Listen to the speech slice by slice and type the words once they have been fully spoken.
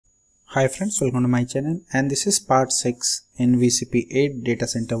Hi friends, welcome to my channel, and this is part 6 in VCP8 Data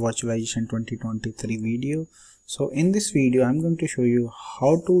Center Virtualization 2023 video. So in this video I'm going to show you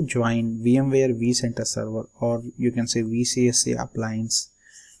how to join VMware vCenter server, or you can say VCSA appliance,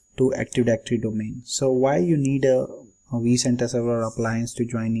 to Active Directory domain. So why you need a vCenter server appliance to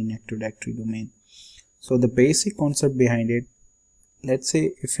join in Active Directory domain? So the basic concept behind it, let's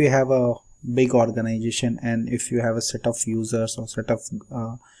say if you have a big organization and if you have a set of users or set of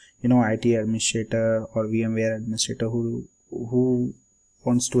IT administrator or VMware administrator who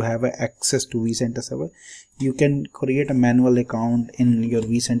wants to have access to vCenter server, you can create a manual account in your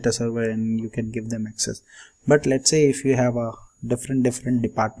vCenter server and you can give them access. But let's say if you have a different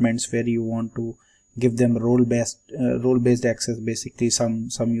departments where you want to give them role-based access, basically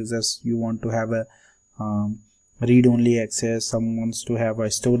some users you want to have a read-only access, some wants to have a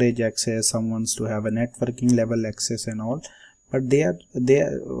storage access, some wants to have a networking level access and all. But they are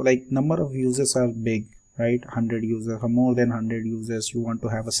like number of users are big, right? 100 users or more than 100 users. You want to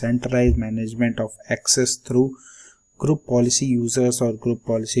have a centralized management of access through group policy users or group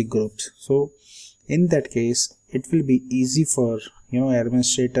policy groups. So in that case, it will be easy for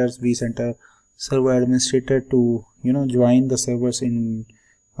administrators, vCenter server administrator to join the servers in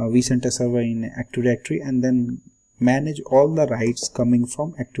vCenter server in Active Directory and then manage all the rights coming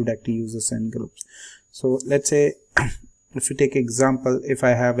from Active Directory users and groups. So let's say if you take example, if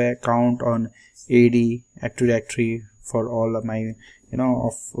I have an account on AD Active Directory for all of my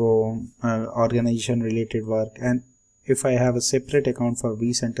organization related work, and if I have a separate account for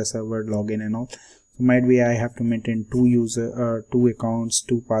vCenter server login and all, so might be I have to maintain two accounts,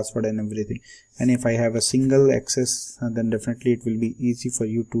 two password and everything. And if I have a single access, then definitely it will be easy for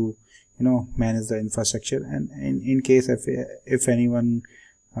you to manage the infrastructure. And in case if anyone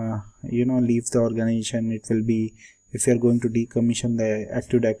leaves the organization, it will be, if you are going to decommission the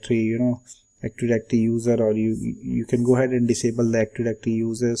Active Directory, Active Directory user, or you can go ahead and disable the Active Directory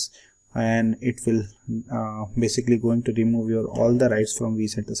users, and it will basically going to remove your all the rights from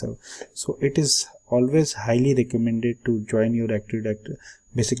vCenter server. So it is always highly recommended to join your Active Directory,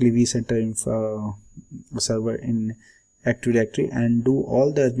 basically vCenter server in Active Directory, and do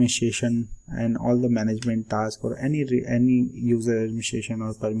all the administration and all the management task, or any user administration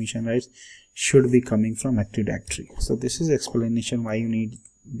or permission rights should be coming from Active Directory. So this is explanation why you need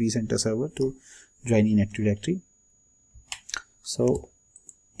vCenter server to join in Active Directory. So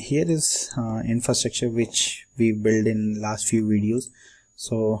here is infrastructure which we built in last few videos.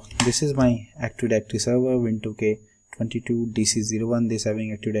 So this is my Active Directory server Win2K22DC01, this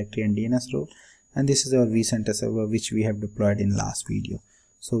having Active Directory and DNS role, and this is our vCenter server which we have deployed in last video.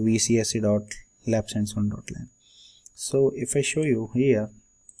 So vcsc.labs and so.lan. So if I show you here,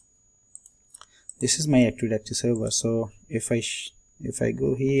 this is my Active Directory server. So if I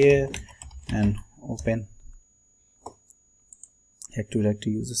go here and open Active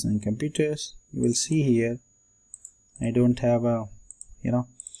Directory users and computers, you will see here I don't have a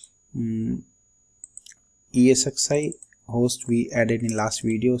ESXi host we added in last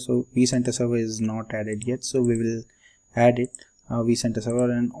video. So vCenter server is not added yet, so we will add it, vCenter server.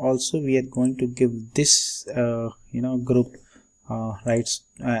 And also we are going to give this group rights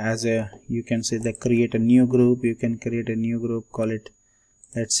as a, you can say that create a new group. You can create a new group, call it,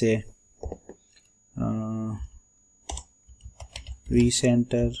 let's say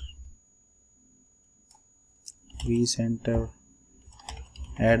vCenter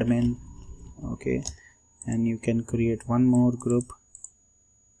admin, okay, and you can create one more group,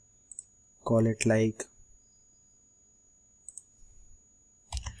 call it like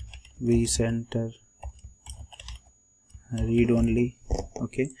vCenter read only,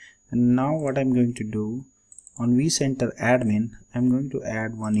 okay. And now what I'm going to do on vCenter admin, I'm going to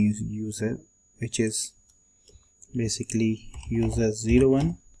add one user which is basically user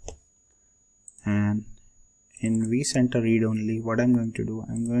 01, and in vCenter read only, what I'm going to do,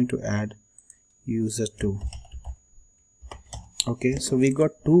 I'm going to add user 2. Okay, so we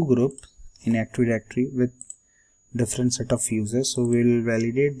got two groups in Active Directory with different set of users. So we will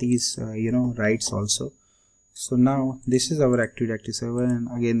validate these rights also. So now this is our Active Directory server, and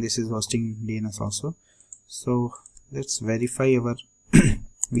again this is hosting DNS also. So let's verify our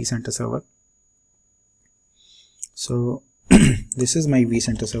vCenter server. So this is my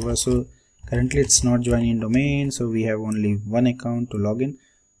vCenter server. So currently it's not joining domain, so we have only one account to log in.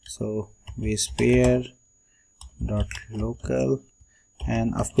 So vSphere.local,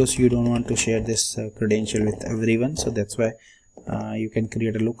 and of course you don't want to share this credential with everyone, so that's why you can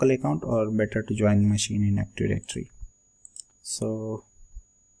create a local account, or better to join machine in Active Directory. So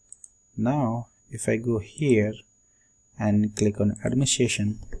now if I go here and click on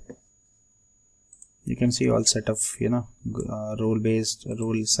administration, you can see all set of role based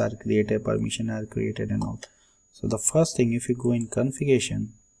roles are created, permission are created and all. So the first thing, if you go in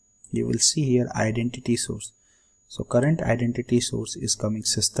configuration, you will see here identity source. So current identity source is coming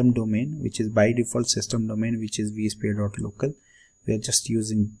system domain, which is by default system domain, which is vSphere.local. We are just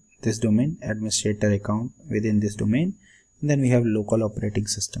using this domain, administrator account within this domain, and then we have local operating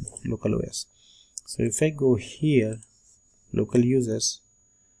system, local OS. So if I go here, local users,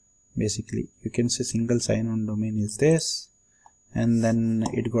 basically you can see single sign-on domain is this, and then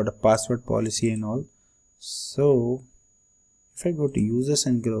it got a password policy and all. So if I go to users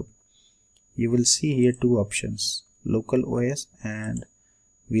and group, you will see here two options, local OS and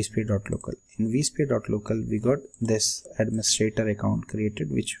vSphere.local. In vSphere.local we got this administrator account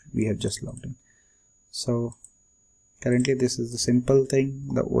created, which we have just logged in. So currently this is the simple thing,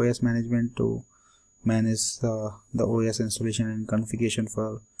 the OS management to manage the OS installation and configuration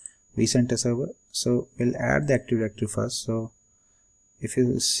for vCenter server. So we'll add the Active Directory first. So if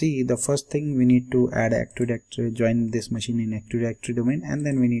you see, the first thing we need to add Active Directory, join this machine in Active Directory domain, and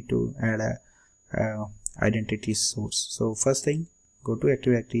then we need to add a identity source. So first thing, go to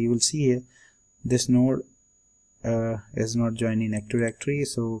Active Directory. You will see here this node is not joined in Active Directory,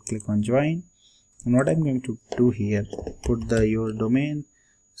 so click on join. And what I'm going to do here, put your domain,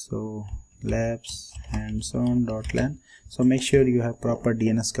 so labs hands-on.lan. so make sure you have proper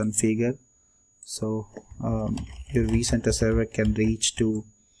DNS configure, so your vCenter server can reach to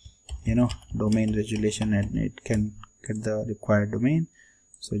domain resolution and it can get the required domain.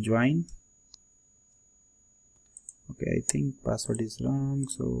 So join. Okay, I think password is wrong,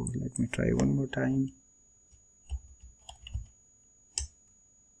 so let me try one more time.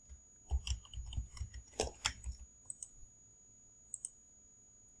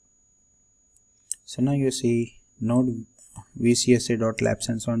 So now you see node vcsa.labs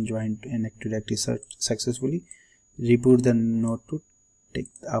and so on joined in Active Directory successfully. Reboot the node to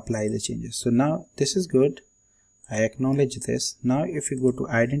apply the changes. So now this is good. I acknowledge this. Now if you go to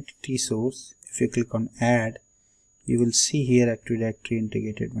identity source, if you click on add, you will see here Active Directory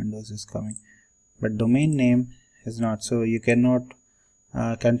integrated Windows is coming, but domain name is not. So you cannot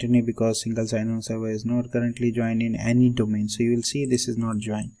continue because single sign-on server is not currently joined in any domain. So you will see this is not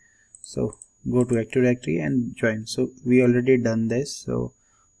joined. So go to Active Directory and join. So we already done this. So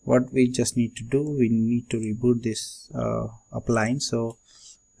what we just need to do, we need to reboot this appliance. So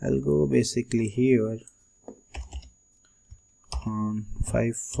I'll go basically here on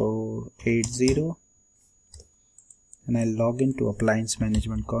 5480 and I'll log into appliance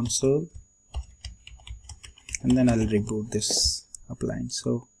management console, and then I'll reboot this appliance.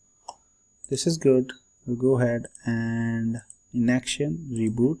 So this is good. We'll go ahead and in action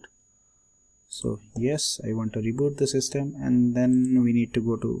reboot. So yes, I want to reboot the system, and then we need to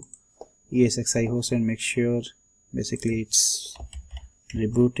go to ESXi host and make sure basically it's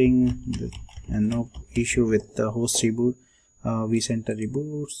rebooting and no issue with the host reboot, vCenter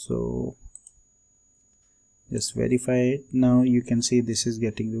reboot. So just verify it. Now you can see this is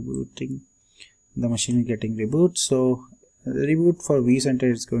getting rebooting, the machine is getting reboot. So the reboot for vCenter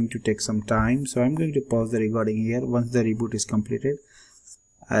is going to take some time, so I'm going to pause the recording here. Once the reboot is completed,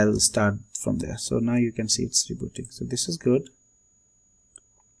 I'll start from there. So now you can see it's rebooting. So this is good.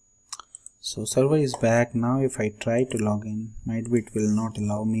 So server is back. Now if I try to log in, might be it will not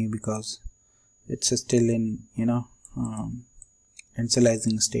allow me because it's still in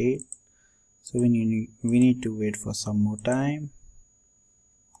initializing state. So we need to wait for some more time.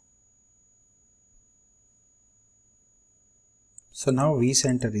 So now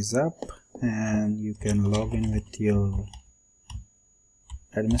vCenter is up and you can log in with your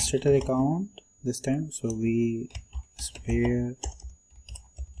administrator account this time. So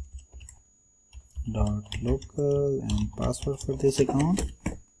vSphere.local and password for this account.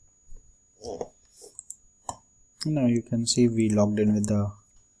 Now you can see we logged in with the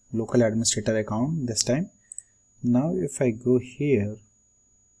local administrator account this time. Now if I go here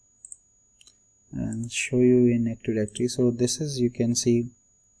and show you in Active Directory, so this is, you can see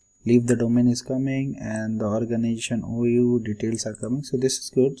leave the domain is coming and the organization OU details are coming. So this is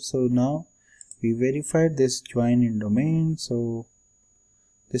good. So now we verified this join in domain, so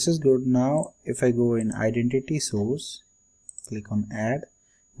this is good. Now if I go in identity source, click on add,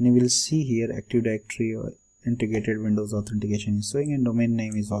 and you will see here Active Directory or integrated Windows authentication is showing and domain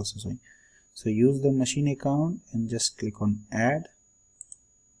name is also showing. So use the machine account and just click on add.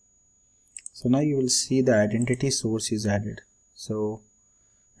 So now you will see the identity source is added. So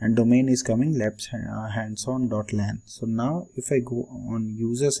and domain is coming labs hands-on.lan. So now if I go on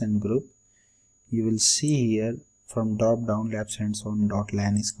users and group, you will see here from drop down labs hands-on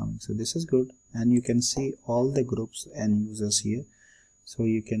 .lan is coming. So this is good, and you can see all the groups and users here. So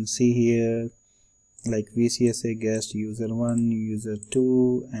you can see here like VCSA guest, user 1, user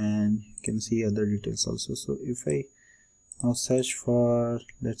 2, and you can see other details also. So if I now search for,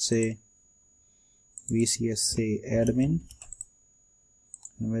 let's say, VCSA admin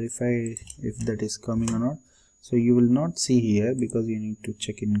and verify if that is coming or not. So you will not see here because you need to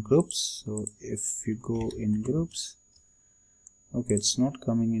check in groups. So if you go in groups, okay, it's not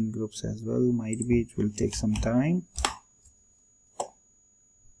coming in groups as well. Might be it will take some time.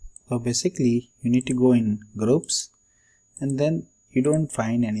 So basically you need to go in groups and then you don't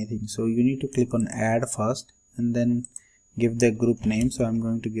find anything. So you need to click on add first and then give the group name. So I'm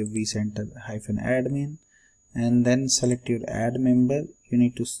going to give vCenter-admin and then select your add member. You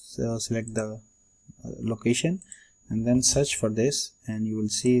need to select the location and then search for this, and you will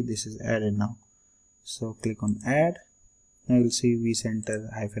see this is added now. So click on add. Now you will see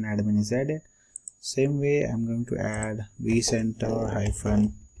vCenter-admin is added. Same way I'm going to add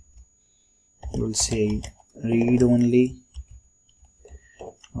vCenter- you will say read only.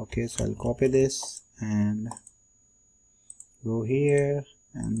 Okay, so I'll copy this and go here,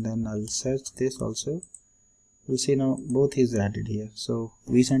 and then I'll search this also. You'll see now both is added here. So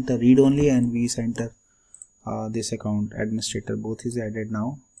vCenter read only and vCenter this account administrator, both is added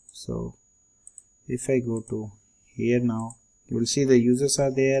now. So if I go to here now, you will see the users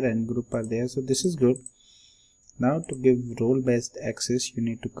are there and group are there. So this is good. Now to give role based access, you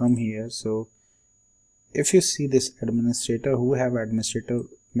need to come here. So if you see this administrator, who have administrator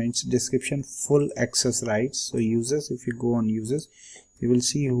means description full access rights. So users, if you go on users, you will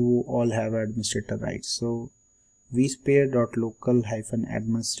see who all have administrator rights. So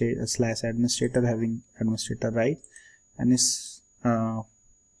vSphere.local-administrator/administrator having administrator right and is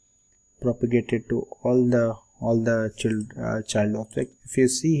propagated to all the child object. If you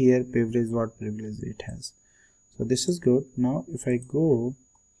see here privilege, what privilege it has. So this is good. Now if I go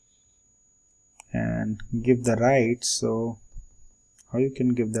and give the rights, so how you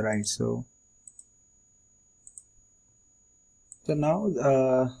can give the rights? So now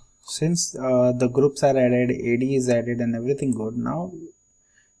since the groups are added, AD is added and everything good, now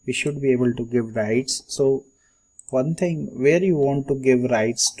we should be able to give rights. So one thing, where you want to give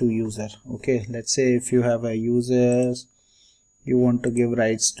rights to user, okay, let's say if you have a users, you want to give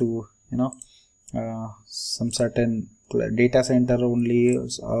rights to, you know, some certain data center only,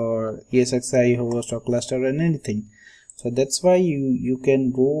 or ESXi host or cluster and anything. So that's why you can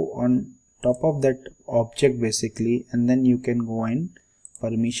go on top of that object basically, and then you can go in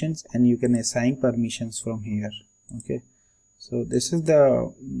permissions and you can assign permissions from here. Okay, so this is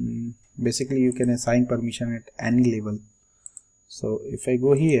the basically you can assign permission at any level. So if I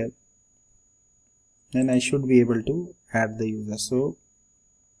go here, then I should be able to add the user. So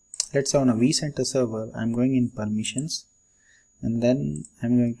let's say on a vCenter server, I'm going in permissions and then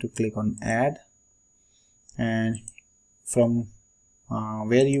I'm going to click on add, and from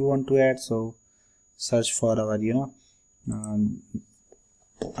where you want to add, so search for our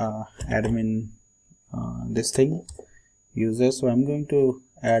admin this thing user. So I'm going to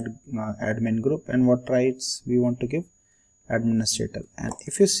add admin group, and what rights we want to give? Administrator. And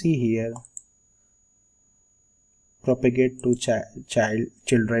if you see here, propagate to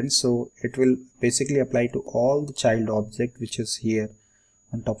children, so it will basically apply to all the child object which is here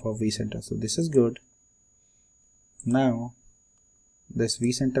on top of vCenter. So this is good. Now this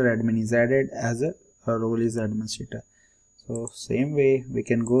vCenter admin is added as a role is administrator. So same way we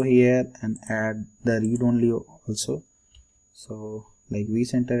can go here and add the read only also. So like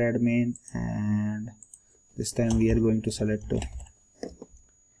vCenter admin, and this time we are going to select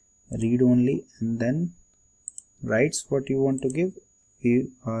read only, and then rights what you want to give,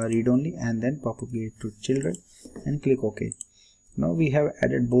 read only, and then propagate to children and click OK. Now we have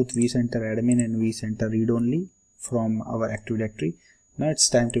added both vCenter admin and vCenter read only from our Active Directory. Now it's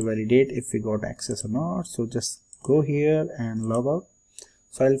time to validate if we got access or not. So just go here and log out.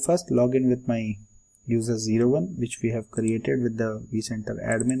 So I'll first log in with my user 01 which we have created with the vCenter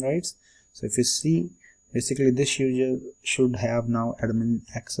admin rights. So if you see, basically this user should have now admin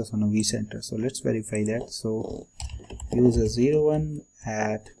access on a vCenter. So let's verify that. So user 01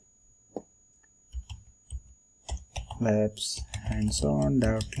 at labs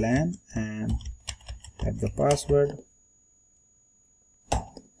hands-on.lan and type the password.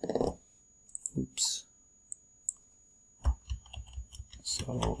 Oops.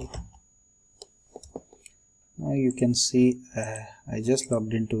 So now you can see I just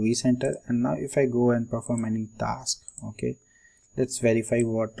logged into vCenter, and now if I go and perform any task, okay, let's verify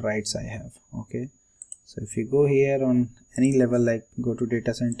what rights I have. Okay, So if you go here on any level, like go to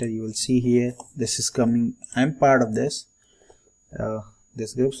data center, you will see here this is coming. I'm part of this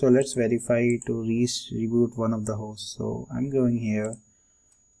group, so let's verify to reboot one of the hosts. So I'm going here,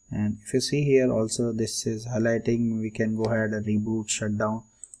 and if you see here also this is highlighting we can go ahead and reboot, shutdown.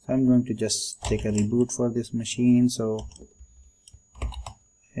 So I'm going to just take a reboot for this machine. So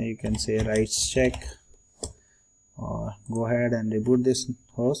here you can say rights check, or go ahead and reboot this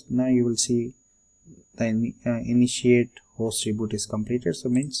host. Now you will see the initiate host reboot is completed. So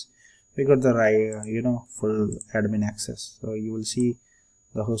means we got the right full admin access. So you will see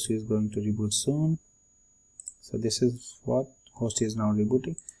the host is going to reboot soon. So this is what host is now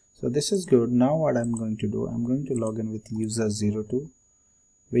rebooting. So this is good. Now what I'm going to do, I'm going to log in with user 02,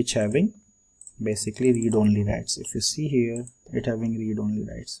 which having basically read-only rights. If you see here, it having read-only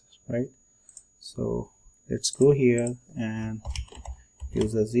rights, right? So let's go here and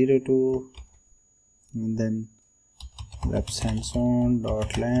user 02, and then labs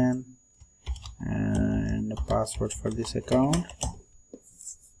hands-on.lan and the password for this account.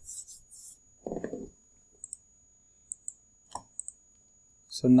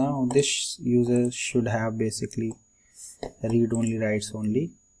 So now this user should have basically read-only rights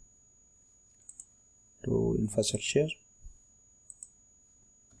only to infrastructure.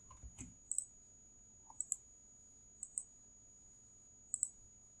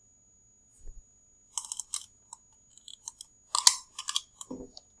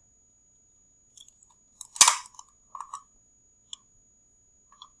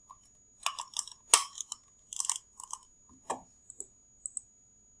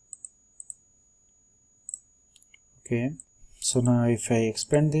 Okay, so now if I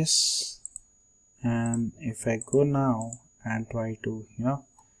expand this, and if I go now and try to you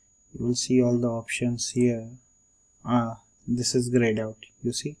will see all the options here. This is grayed out.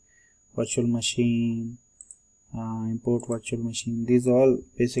 You see virtual machine, import virtual machine, these all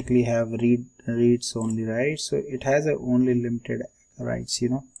basically have reads only, right? So it has a only limited rights.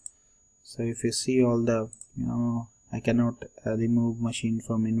 So if you see all the I cannot remove machine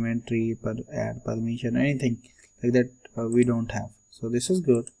from inventory, add permission, anything like that we don't have. So this is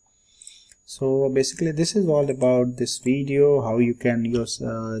good. So basically this is all about this video, how you can use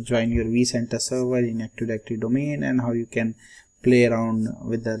join your vCenter server in Active Directory domain, and how you can play around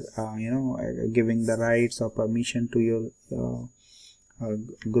with the giving the rights or permission to your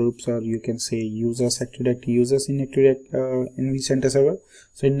groups, or you can say users, Active Directory users in in vCenter server.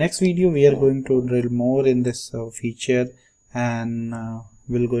 So in next video we are going to drill more in this feature, and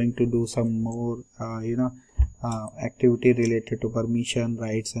we're going to do some more activity related to permission,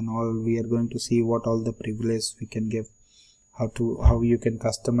 rights and all. We are going to see what all the privilege we can give, how you can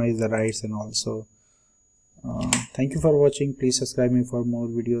customize the rights and also. Thank you for watching. Please subscribe me for more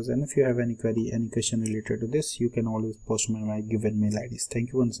videos, and if you have any query, any question related to this, you can always post me my given mail IDs.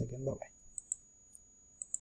 Thank you once again. Bye bye.